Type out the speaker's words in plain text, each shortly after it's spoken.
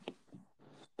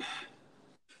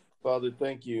Father,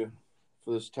 thank you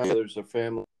for this time. There's a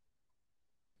family.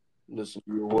 Listen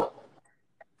to your word,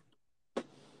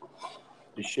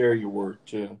 to share your word,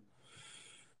 to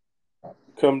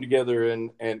come together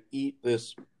and eat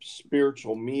this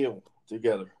spiritual meal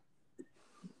together.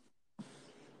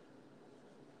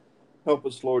 Help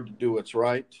us, Lord, to do what's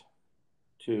right,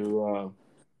 to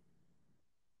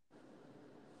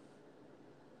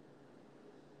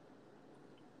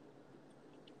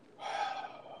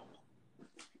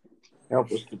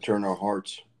help us to turn our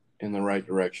hearts in the right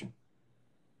direction,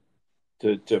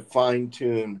 to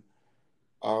fine-tune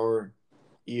our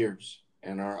ears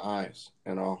and our eyes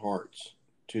and our hearts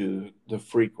to the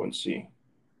frequency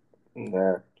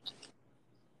that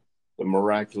the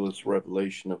miraculous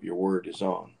revelation of your word is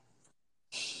on.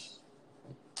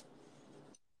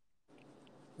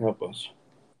 Help us.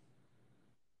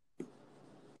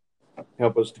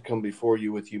 Help us to come before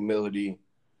you with humility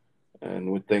and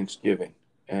with thanksgiving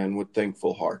and with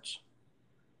thankful hearts.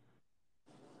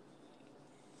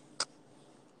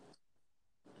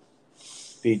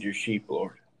 Feed your sheep,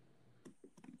 Lord.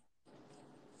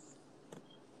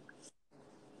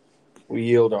 We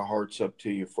yield our hearts up to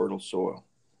you, fertile soil.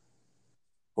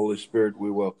 Holy Spirit,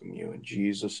 we welcome you. In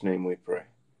Jesus' name we pray.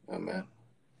 Amen.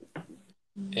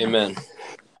 Amen.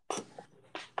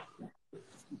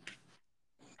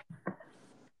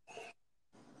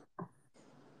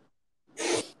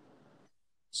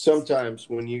 Sometimes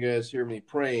when you guys hear me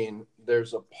praying,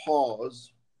 there's a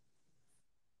pause,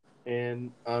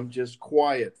 and I'm just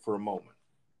quiet for a moment.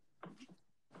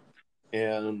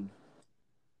 And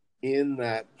in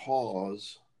that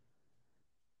pause,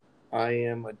 I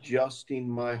am adjusting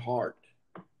my heart.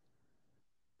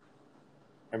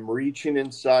 I'm reaching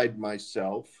inside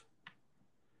myself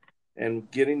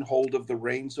and getting hold of the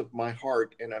reins of my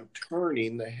heart, and I'm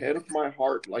turning the head of my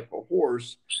heart like a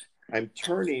horse. I'm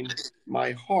turning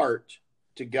my heart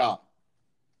to God.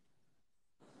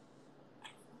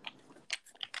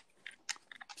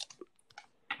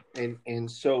 And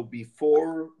so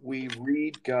before we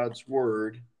read God's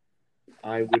word,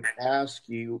 I would ask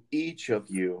you, each of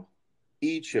you,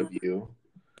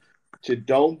 to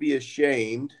don't be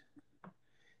ashamed.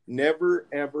 Never,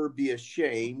 ever be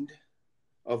ashamed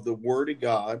of the word of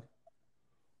God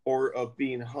or of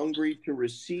being hungry to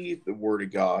receive the word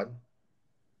of God.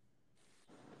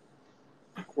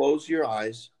 Close your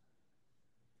eyes.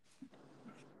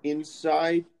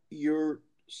 Inside your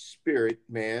spirit,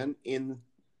 man, in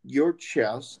your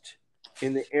chest,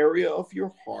 in the area of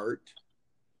your heart,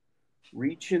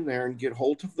 reach in there and get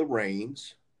hold of the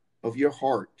reins of your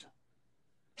heart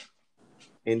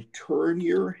and turn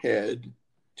your head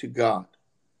to God.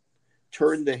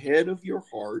 Turn the head of your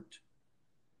heart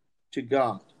to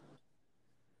God.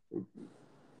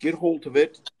 Get hold of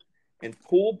it and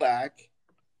pull back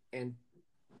and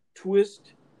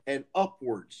twist and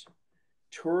upwards.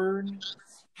 Turn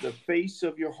the face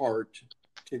of your heart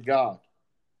to God.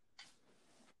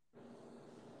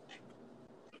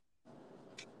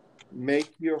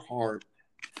 Make your heart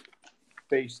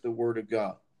face the word of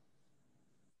God.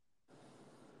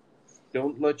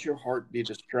 Don't let your heart be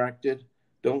distracted.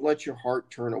 Don't let your heart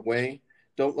turn away.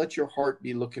 Don't let your heart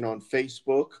be looking on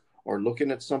Facebook or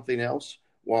looking at something else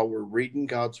while we're reading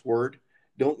God's word.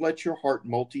 Don't let your heart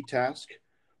multitask.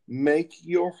 Make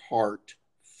your heart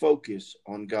focus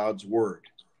on God's word.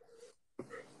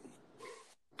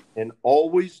 And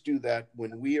always do that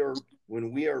when we are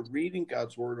reading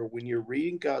God's word, or when you're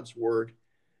reading God's word.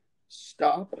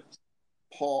 Stop,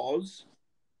 pause,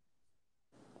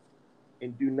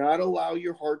 and do not allow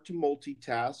your heart to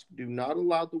multitask. Do not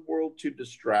allow the world to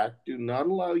distract. Do not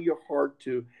allow your heart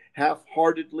to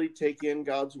half-heartedly take in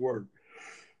God's word.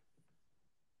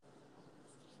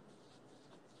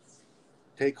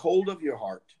 Take hold of your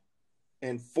heart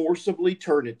and forcibly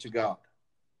turn it to God.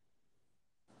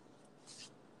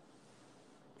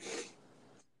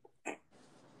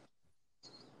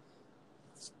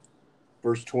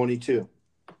 Verse 22.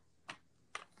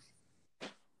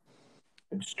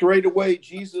 And straightway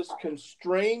Jesus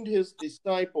constrained his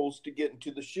disciples to get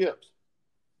into the ships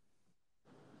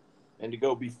and to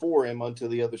go before him unto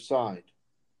the other side,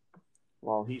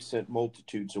 while he sent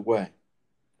multitudes away.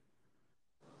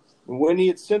 And when he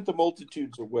had sent the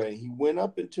multitudes away, he went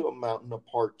up into a mountain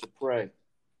apart to pray.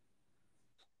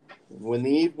 And when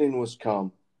the evening was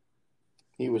come,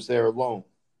 he was there alone.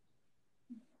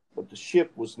 But the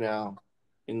ship was now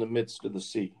in the midst of the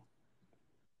sea.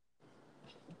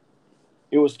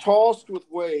 It was tossed with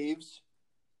waves,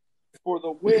 for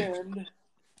the wind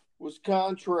was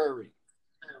contrary.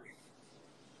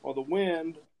 Or the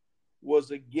wind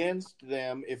was against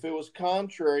them, if it was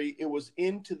contrary, it was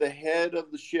into the head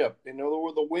of the ship. In other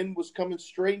words, the wind was coming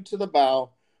straight to the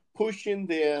bow, pushing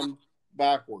them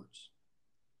backwards.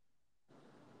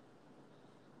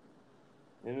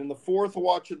 And in the fourth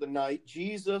watch of the night,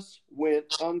 Jesus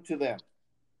went unto them.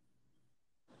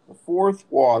 The fourth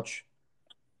watch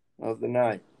of the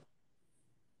night,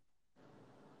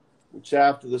 which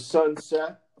after the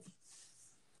sunset,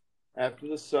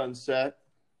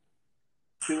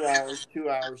 2 hours, 2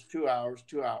 hours, 2 hours,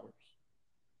 2 hours.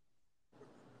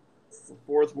 The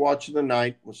fourth watch of the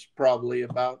night was probably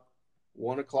about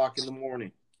 1 o'clock in the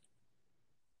morning.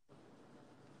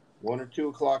 1 or 2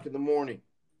 o'clock in the morning.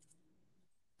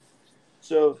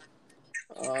 So,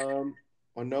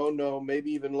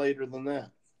 maybe even later than that.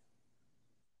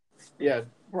 Yeah,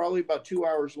 probably about 2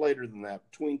 hours later than that,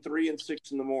 between 3 and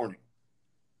 6 in the morning.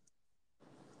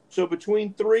 So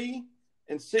between 3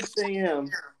 and 6 a.m.,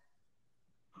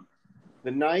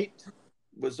 the night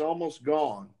was almost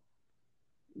gone.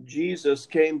 Jesus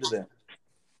came to them,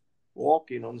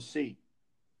 walking on the sea.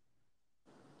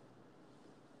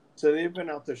 So they've been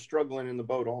out there struggling in the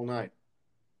boat all night.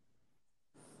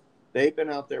 They've been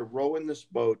out there rowing this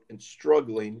boat and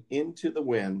struggling into the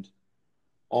wind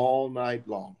all night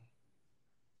long.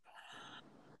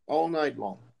 All night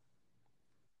long.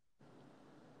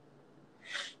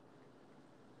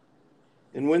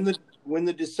 And when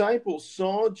the disciples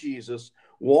saw Jesus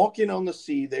walking on the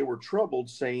sea, they were troubled,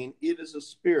 saying, "It is a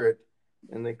spirit,"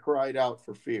 and they cried out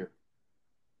for fear.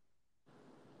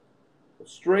 But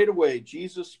straightway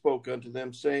Jesus spoke unto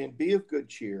them, saying, "Be of good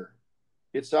cheer.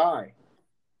 It's I.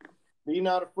 Be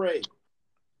not afraid."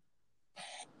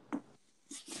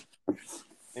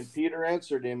 And Peter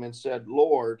answered him and said,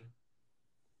 "Lord,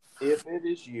 if it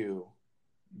is you,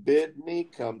 bid me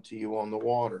come to you on the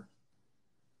water."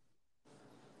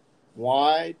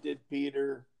 Why did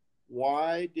Peter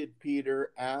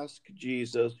ask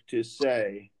Jesus to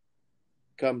say,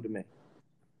 "Come to me"?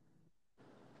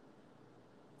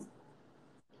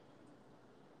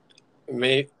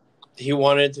 He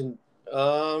wanted to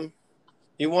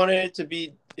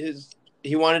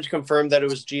confirm that it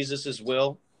was Jesus's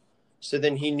will. So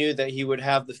then he knew that he would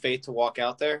have the faith to walk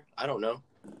out there. I don't know.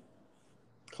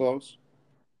 Close.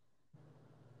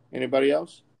 Anybody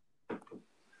else?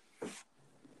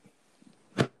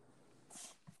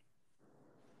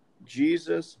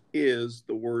 Jesus is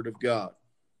the Word of God.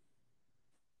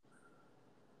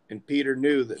 And Peter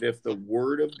knew that if the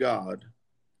Word of God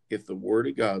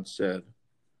said,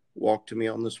 "Walk to me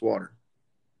on this water,"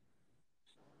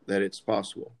 that it's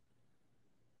possible.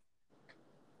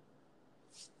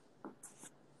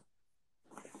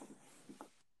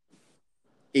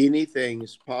 Anything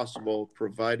is possible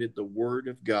provided the Word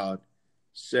of God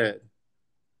said,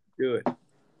 "Do it."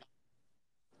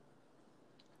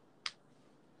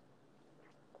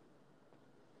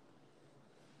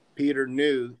 Peter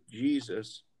knew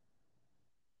Jesus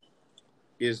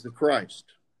is the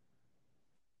Christ,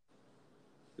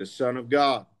 the Son of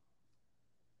God,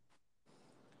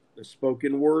 the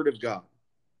spoken word of God.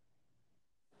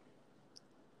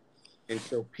 And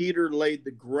so Peter laid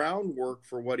the groundwork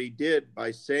for what he did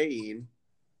by saying,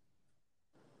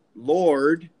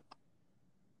 "Lord,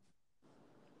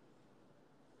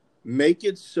 make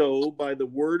it so by the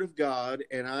word of God,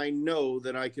 and I know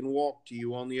that I can walk to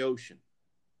you on the ocean."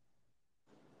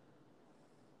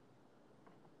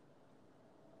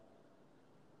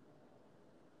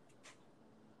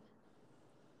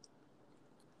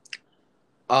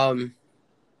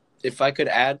 If I could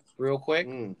add real quick,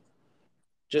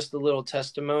 just a little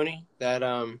testimony that,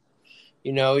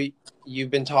 you've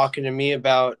been talking to me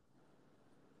about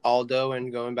Aldo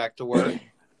and going back to work.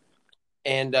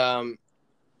 And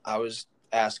I was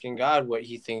asking God what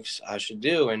he thinks I should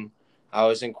do. And I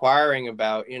was inquiring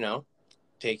about,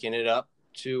 taking it up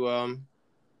to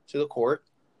the court.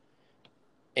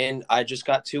 And I just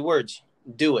got 2 words: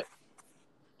 do it.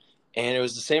 And it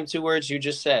was the same 2 words you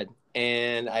just said.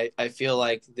 And I feel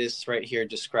like this right here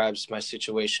describes my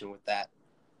situation with that.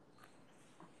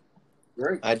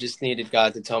 Great. I just needed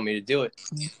God to tell me to do it.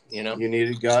 You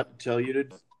needed God to tell you to.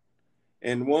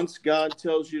 And once God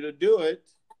tells you to do it,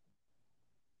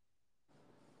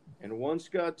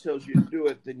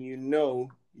 then you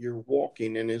know you're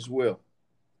walking in his will.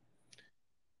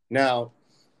 Now,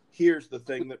 here's the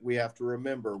thing that we have to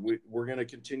remember. We're going to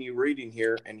continue reading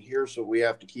here, and here's what we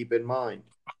have to keep in mind.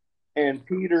 And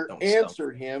Peter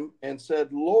answered him and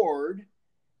said, "Lord,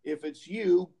 if it's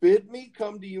you, bid me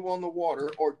come to you on the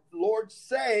water." Or, "Lord,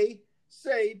 say,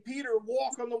 Peter,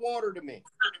 walk on the water to me."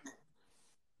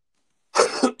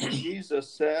 Jesus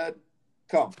said,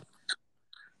 "Come."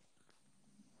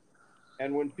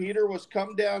 And when Peter was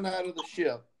come down out of the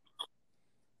ship,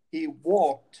 he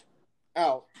walked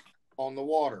out on the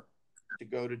water to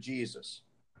go to Jesus.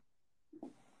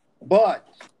 But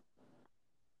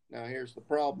now here's the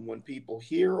problem. When people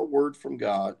hear a word from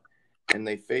God and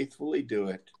they faithfully do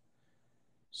it,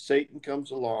 Satan comes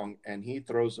along and he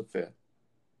throws a fit.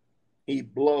 He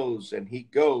blows and he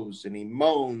goes and he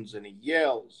moans and he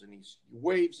yells and he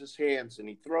waves his hands and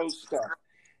he throws stuff.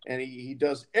 And he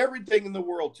does everything in the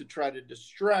world to try to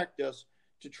distract us,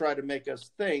 to try to make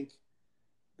us think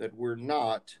that we're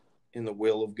not in the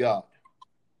will of God.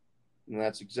 And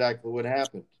that's exactly what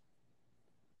happened.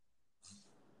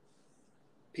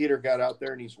 Peter got out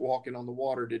there and he's walking on the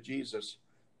water to Jesus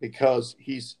because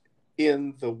he's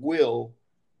in the will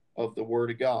of the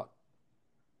Word of God.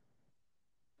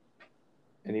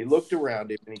 And he looked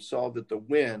around him and he saw that the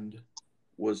wind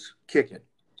was kicking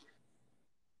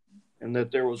and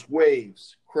that there was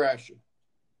waves crashing.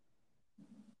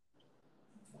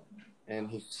 And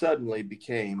he suddenly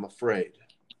became afraid.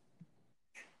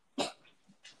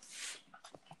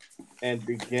 And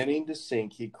beginning to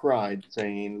sink, he cried,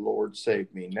 saying, Lord,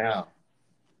 save me. Now,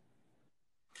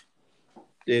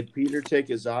 did Peter take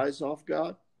his eyes off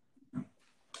God?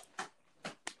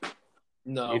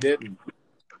 No. He didn't.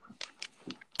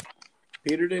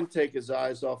 Peter didn't take his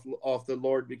eyes off the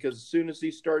Lord, because as soon as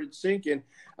he started sinking,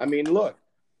 I mean, look,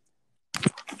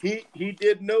 he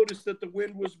did notice that the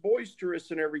wind was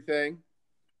boisterous and everything,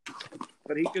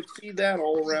 but he could see that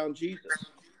all around Jesus.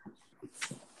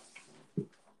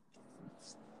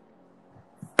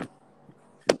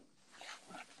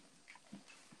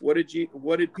 What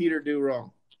did Peter do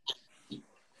wrong?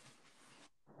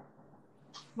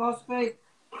 Lost faith.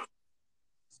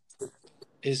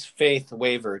 His faith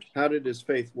wavered. How did his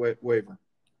faith waver?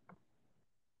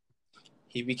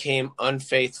 He became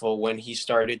unfaithful when he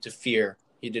started to fear.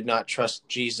 He did not trust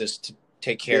Jesus to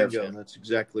take care of him. That's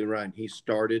exactly right. He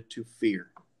started to fear.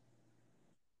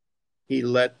 He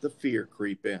let the fear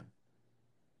creep in.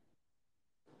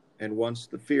 And once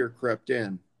the fear crept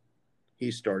in, he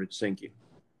started sinking.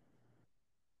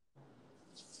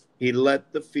 He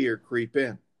let the fear creep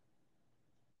in.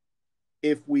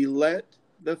 If we let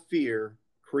the fear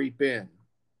creep in,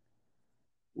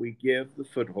 we give the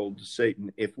foothold to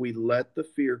Satan. If we let the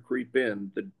fear creep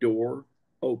in, the door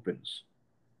opens.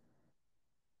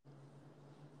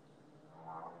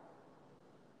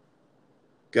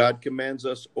 God commands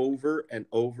us over and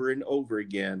over and over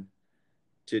again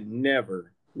to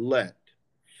never let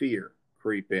fear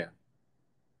creep in.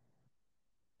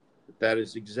 But that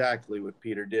is exactly what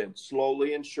Peter did.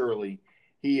 Slowly and surely,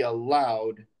 he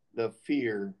allowed the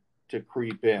fear to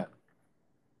creep in.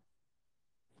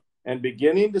 And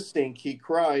beginning to sink, he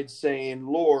cried, saying,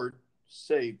 Lord,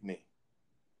 save me.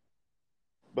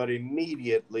 But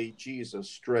immediately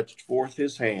Jesus stretched forth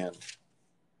his hand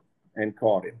and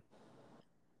caught him,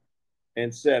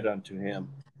 and said unto him,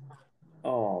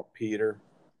 Oh, Peter,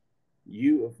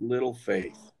 you of little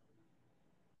faith,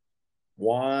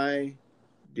 why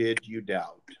did you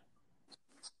doubt?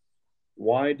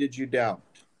 Why did you doubt?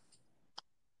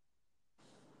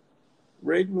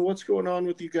 Raiden, what's going on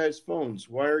with you guys' phones?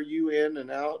 Why are you in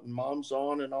and out and Mom's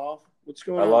on and off? What's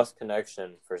going on? I lost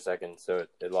connection for a second, so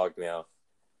it logged me out.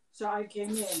 So I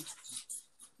came in.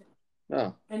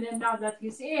 Oh. And then now that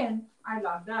he's in, I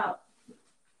logged out.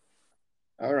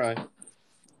 All right.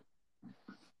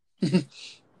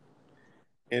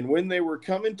 And when they were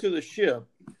coming to the ship,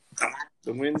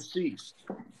 the wind ceased.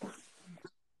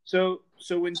 So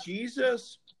when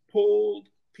Jesus pulled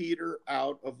Peter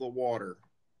out of the water,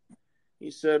 he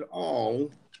said,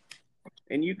 oh,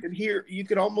 and you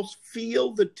could almost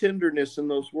feel the tenderness in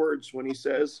those words when he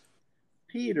says,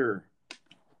 Peter,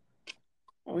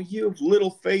 oh, you have little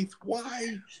faith.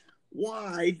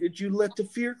 Why did you let the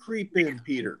fear creep in,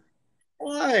 Peter?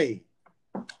 Why?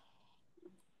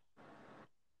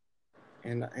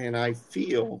 And I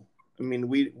feel, I mean,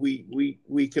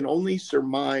 we can only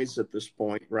surmise at this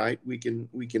point, right? We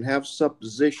can have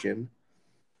supposition,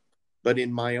 but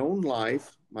in my own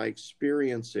life, my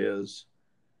experience is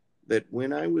that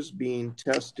when I was being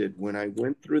tested, when I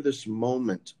went through this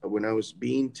moment, when I was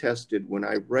being tested, when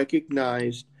I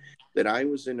recognized that I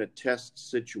was in a test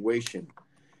situation,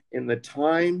 in the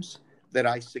times that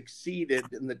I succeeded,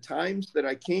 in the times that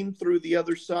I came through the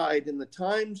other side, in the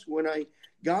times when I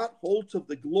got hold of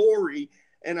the glory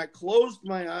and I closed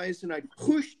my eyes and I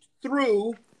pushed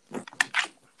through,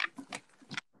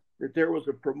 that there was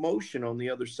a promotion on the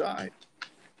other side,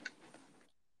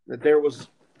 that there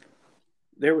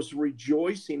was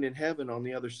rejoicing in heaven on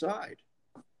the other side.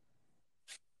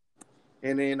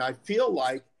 And then I feel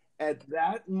like at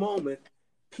that moment,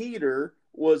 Peter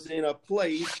was in a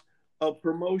place of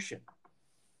promotion.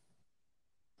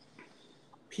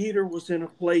 Peter was in a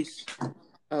place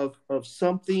of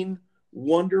something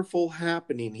wonderful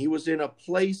happening. He was in a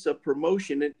place of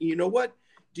promotion. And you know what?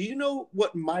 Do you know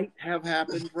what might have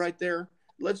happened right there?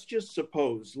 Let's just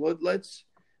suppose.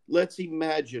 Let's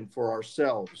imagine for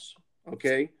ourselves,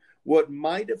 okay? What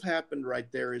might have happened right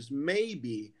there is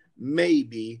maybe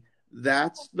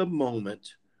that's the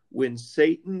moment when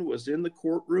Satan was in the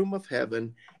courtroom of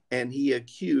heaven and he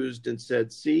accused and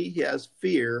said, see, he has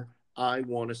fear. I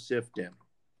want to sift him.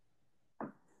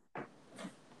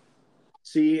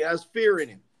 See, he has fear in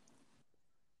him.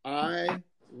 I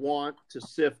want to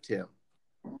sift him.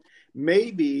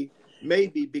 Maybe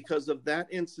because of that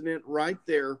incident right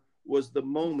there was the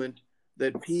moment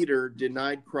that Peter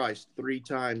denied Christ 3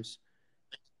 times,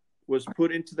 was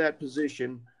put into that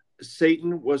position.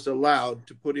 Satan was allowed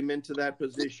to put him into that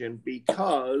position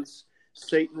because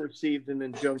Satan received an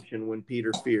injunction when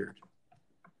Peter feared.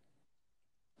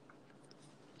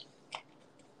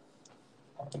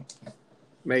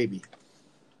 Maybe.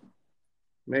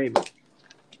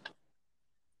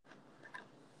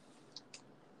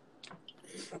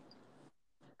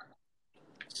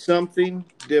 Something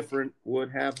different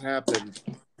would have happened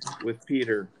with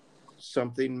Peter.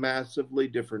 Something massively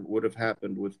different would have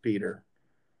happened with Peter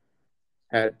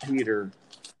had Peter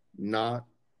not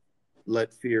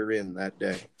let fear in that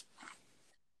day.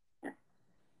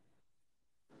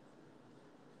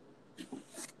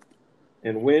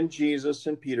 And when Jesus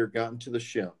and Peter got into the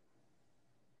ship,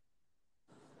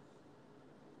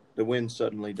 the wind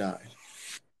suddenly died.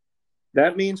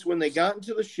 That means when they got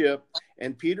into the ship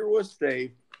and Peter was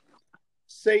safe,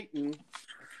 Satan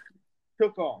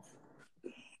took off.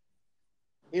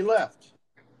 He left.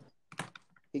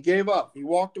 He gave up. He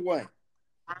walked away.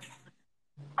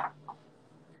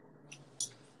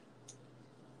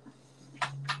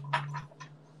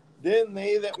 Then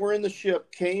they that were in the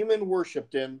ship came and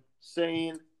worshipped him,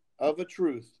 saying, of a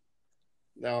truth,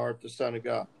 thou art the Son of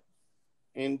God.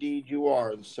 Indeed, you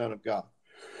are the Son of God.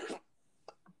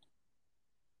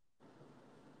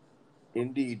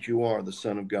 Indeed, you are the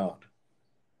Son of God.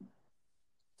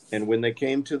 And when they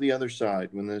came to the other side,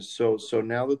 so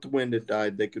now that the wind had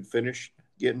died, they could finish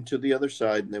getting to the other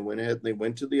side, and they went ahead and they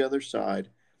went to the other side.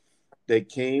 They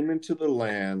came into the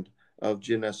land of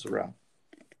Gennesaret.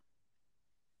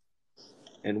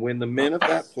 And when the men of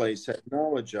that place had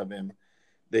knowledge of him,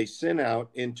 they sent out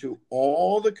into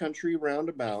all the country round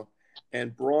about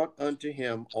and brought unto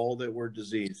him all that were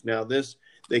diseased. Now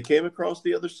they came across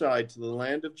the other side to the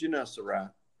land of Gennesaret.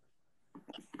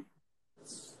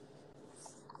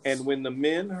 And when the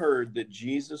men heard that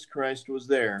Jesus Christ was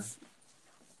there,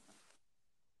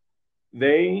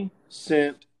 they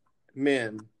sent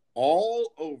men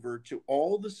all over to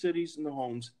all the cities and the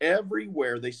homes,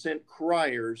 everywhere. They sent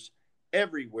criers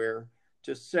everywhere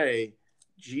to say,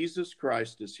 Jesus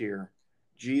Christ is here.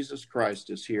 Jesus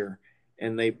Christ is here.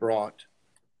 And they brought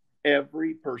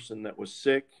every person that was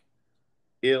sick,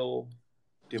 ill,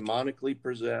 demonically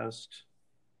possessed,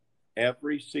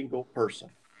 every single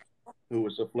person who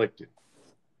was afflicted.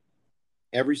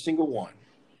 Every single one.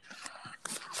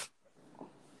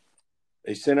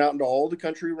 They sent out into all the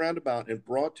country round about and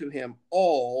brought to him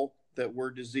all that were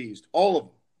diseased. All of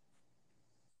them.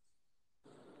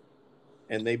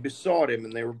 And they besought him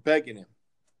and they were begging him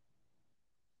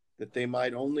that they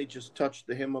might only just touch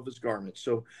the hem of his garment.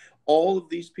 So all of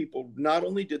these people, not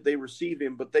only did they receive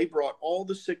him, but they brought all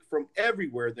the sick from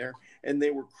everywhere there, and they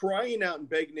were crying out and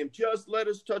begging him, just let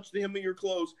us touch the hem of your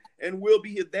clothes, and we'll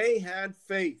be healed. They had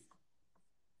faith.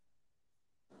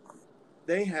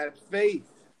 They had faith.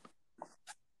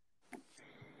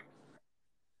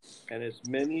 And as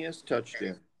many as touched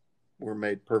him were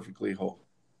made perfectly whole.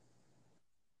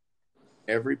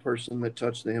 Every person that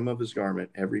touched the hem of his garment,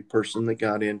 every person that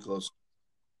got in close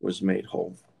was made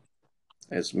whole.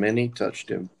 As many touched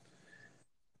him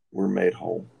were made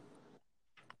whole.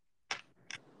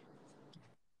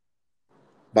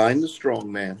 Bind the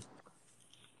strong man.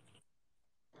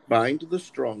 Bind the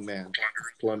strong man,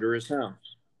 plunder his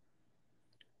house.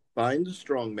 Bind the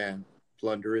strong man,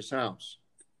 plunder his house.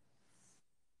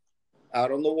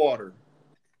 Out on the water,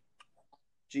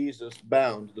 Jesus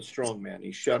bound the strong man.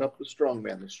 He shut up the strong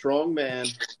man. The strong man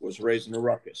was raising a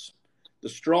ruckus. The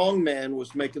strong man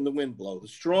was making the wind blow. The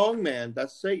strong man,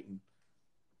 that's Satan.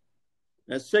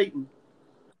 That's Satan.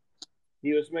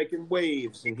 He was making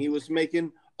waves and he was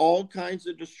making all kinds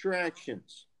of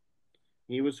distractions.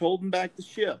 He was holding back the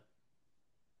ship.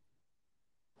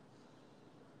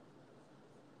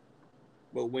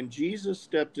 But when Jesus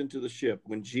stepped into the ship,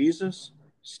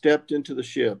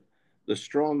 the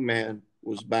strong man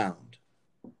was bound.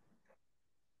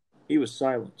 he was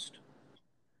silenced.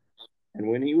 And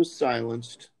when he was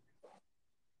silenced,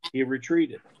 he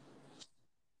retreated.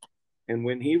 And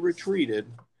when he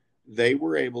retreated, they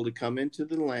were able to come into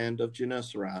the land of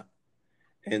Gennesaret,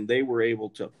 and they were able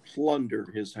to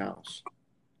plunder his house.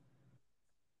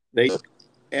 They took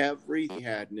everything he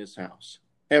had in his house,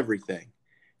 everything.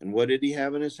 And what did he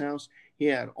have in his house? He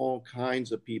had all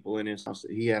kinds of people in his house.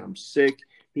 He had them sick.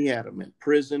 He had them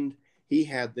imprisoned. He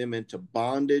had them into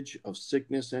bondage of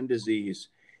sickness and disease.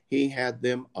 He had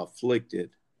them afflicted.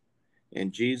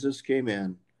 And Jesus came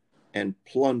in and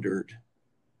plundered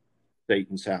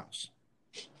Satan's house.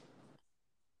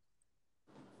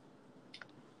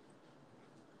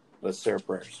 Let's say our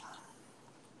prayers.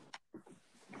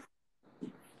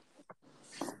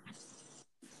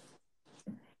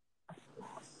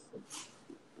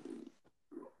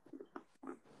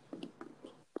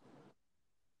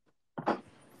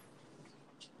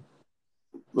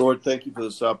 Lord, thank you for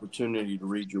this opportunity to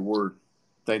read your word.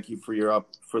 Thank you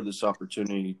for this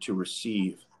opportunity to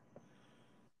receive.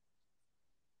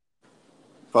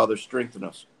 Father, strengthen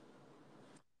us.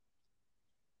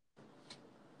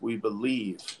 We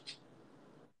believe.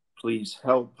 Please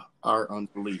help our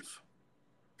unbelief.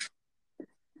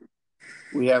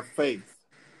 We have faith.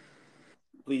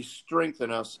 Please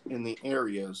strengthen us in the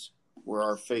areas where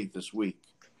our faith is weak.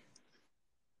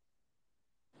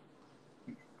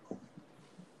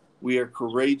 We are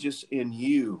courageous in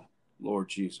you, Lord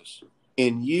Jesus.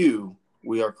 In you,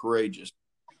 we are courageous.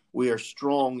 We are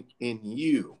strong in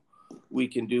you. We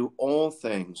can do all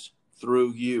things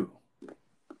through you.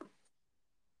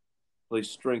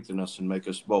 Please strengthen us and make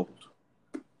us bold.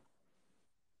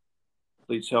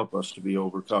 Please help us to be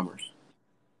overcomers.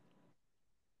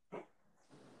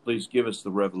 Please give us the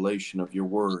revelation of your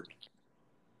word,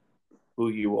 who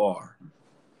you are,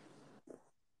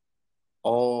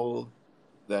 all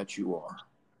that you are,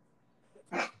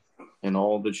 and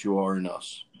all that you are in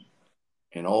us,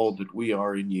 and all that we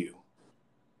are in you.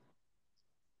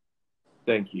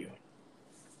 Thank you.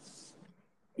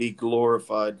 Be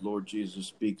glorified, Lord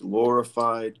Jesus. Be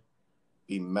glorified,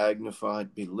 be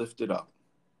magnified, be lifted up.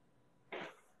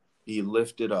 Be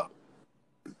lifted up.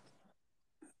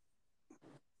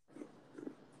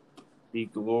 Be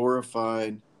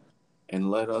glorified, and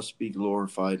let us be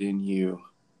glorified in you,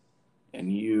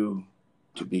 and you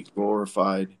to be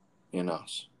glorified in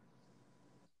us.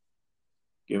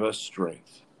 Give us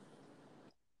strength.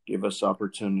 Give us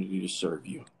opportunity to serve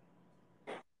you.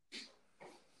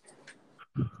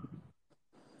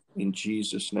 In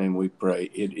Jesus' name we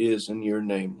pray. It is in your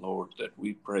name, Lord, that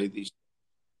we pray these things.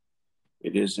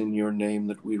 It is in your name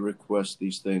that we request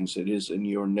these things. It is in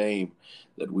your name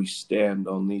that we stand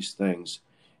on these things.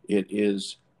 It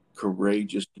is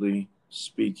courageously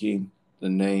speaking the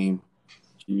name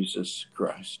Jesus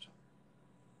Christ.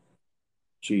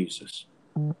 Jesus.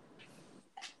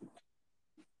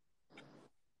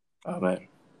 Amen.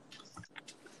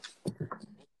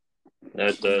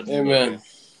 That's it. Amen.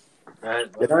 All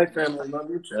right. Good night, family. Love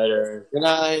you. Good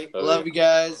night. Love you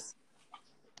guys.